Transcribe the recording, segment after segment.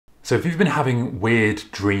So if you've been having weird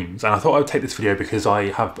dreams, and I thought I would take this video because I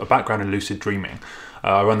have a background in lucid dreaming.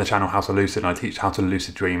 I run the channel How to Lucid, and I teach how to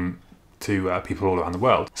lucid dream to people all around the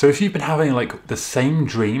world. So if you've been having like the same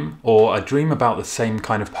dream or a dream about the same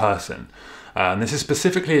kind of person, and this is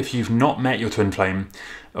specifically if you've not met your twin flame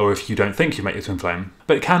or if you don't think you've met your twin flame,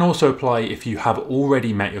 but it can also apply if you have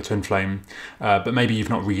already met your twin flame, but maybe you've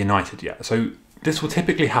not reunited yet. So this will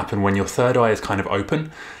typically happen when your third eye is kind of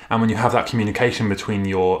open and when you have that communication between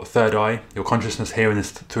your third eye, your consciousness here in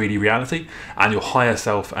this 3D reality, and your higher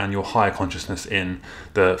self and your higher consciousness in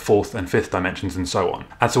the fourth and fifth dimensions and so on.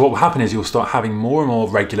 And so what will happen is you'll start having more and more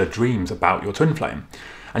regular dreams about your twin flame.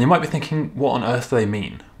 And you might be thinking, what on earth do they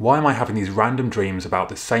mean? Why am I having these random dreams about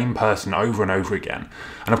the same person over and over again?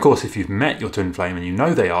 And of course, if you've met your twin flame and you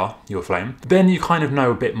know they are your flame, then you kind of know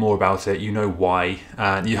a bit more about it, you know why,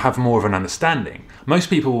 and you have more of an understanding. Most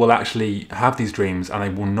people will actually have these dreams and they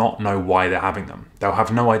will not know why they're having them. They'll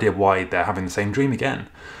have no idea why they're having the same dream again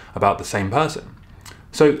about the same person.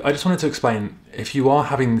 So I just wanted to explain, if you are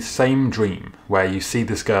having the same dream where you see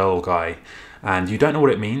this girl or guy and you don't know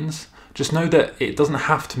what it means, just know that it doesn't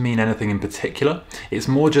have to mean anything in particular. It's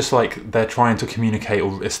more just like they're trying to communicate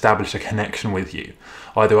or establish a connection with you,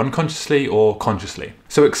 either unconsciously or consciously.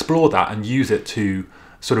 So explore that and use it to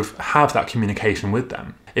sort of have that communication with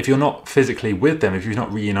them. If you're not physically with them, if you're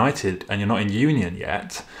not reunited and you're not in union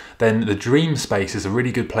yet, then the dream space is a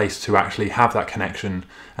really good place to actually have that connection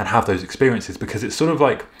and have those experiences, because it sort of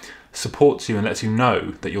like supports you and lets you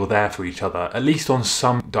know that you're there for each other, at least on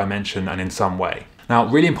some dimension and in some way. Now,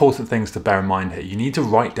 really important things to bear in mind here. You need to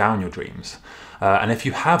write down your dreams. And if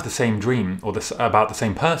you have the same dream or about the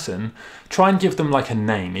same person, try and give them like a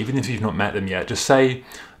name, even if you've not met them yet. Just say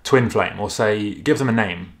twin flame, or say, give them a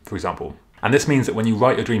name, for example. And this means that when you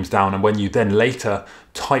write your dreams down and when you then later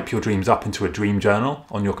type your dreams up into a dream journal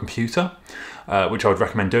on your computer, which I would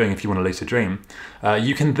recommend doing if you want to lucid dream,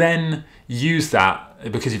 you can then use that,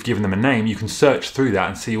 because you've given them a name, you can search through that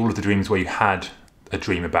and see all of the dreams where you had a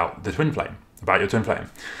dream about the twin flame, about your twin flame.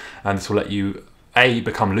 And this will let you, A,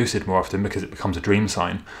 become lucid more often because it becomes a dream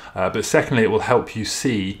sign, but secondly, it will help you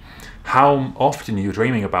see how often you're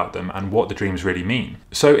dreaming about them and what the dreams really mean.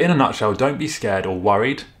 So in a nutshell, don't be scared or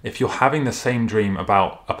worried if you're having the same dream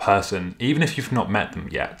about a person, even if you've not met them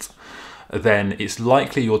yet. Then it's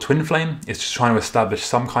likely your twin flame is just trying to establish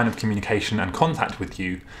some kind of communication and contact with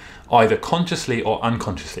you, either consciously or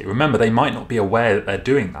unconsciously. Remember, they might not be aware that they're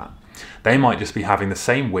doing that. They might just be having the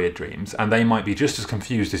same weird dreams, and they might be just as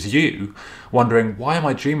confused as you, wondering, why am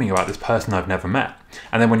I dreaming about this person I've never met?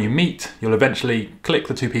 And then when you meet, you'll eventually click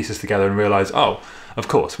the two pieces together and realize, oh, of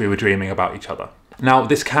course, we were dreaming about each other. Now,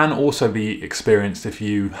 this can also be experienced if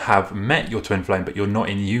you have met your twin flame, but you're not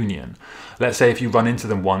in union. Let's say if you run into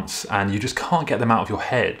them once and you just can't get them out of your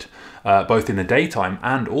head, both in the daytime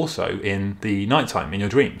and also in the nighttime, in your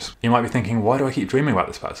dreams. You might be thinking, why do I keep dreaming about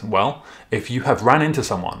this person? Well, if you have ran into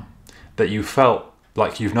someone that you felt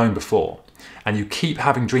like you've known before, and you keep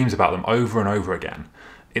having dreams about them over and over again,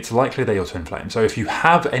 it's likely they're your twin flame. So if you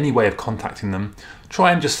have any way of contacting them,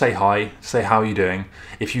 try and just say hi, say how are you doing.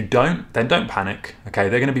 If you don't, then don't panic, okay?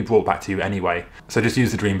 They're gonna be brought back to you anyway. So just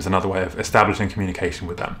use the dream as another way of establishing communication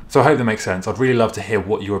with them. So I hope that makes sense. I'd really love to hear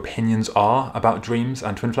what your opinions are about dreams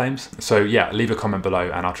and twin flames. So yeah, leave a comment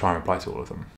below and I'll try and reply to all of them.